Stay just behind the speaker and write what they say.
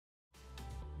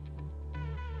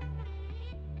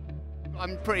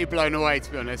I'm pretty blown away,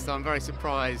 to be honest. I'm very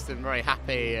surprised and very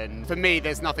happy, and for me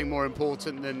there's nothing more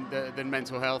important than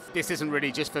mental health. This isn't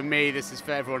really just for me, this is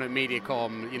for everyone at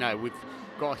Mediacom. You know, we've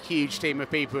got a huge team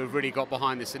of people who've really got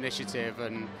behind this initiative,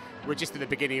 and we're just at the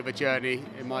beginning of a journey,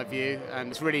 in my view, and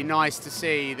it's really nice to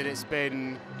see that it's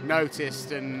been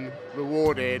noticed and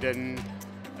rewarded, and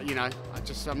you know,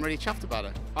 I'm really chuffed about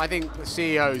it. I think the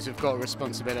CEOs have got a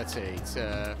responsibility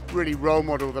to really role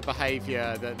model the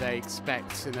behaviour that they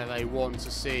expect and that they want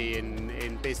to see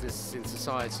in business, in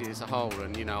society as a whole.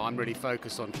 And you know, I'm really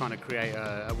focused on trying to create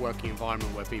a working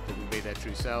environment where people can be their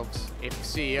true selves. If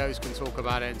CEOs can talk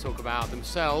about it and talk about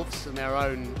themselves and their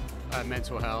own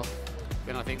mental health,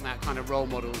 then I think that kind of role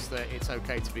models that it's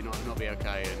okay to be not be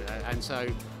okay. And so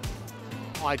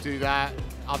I do that.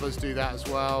 Others do that as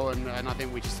well, and I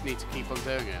think we just need to keep on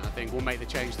doing it. I think we'll make the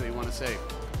change that we want to see.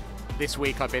 This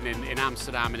week I've been in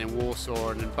Amsterdam and in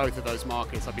Warsaw, and in both of those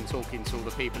markets I've been talking to all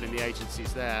the people in the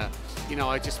agencies there. You know,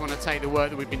 I just want to take the work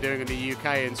that we've been doing in the UK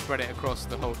and spread it across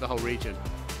the whole region.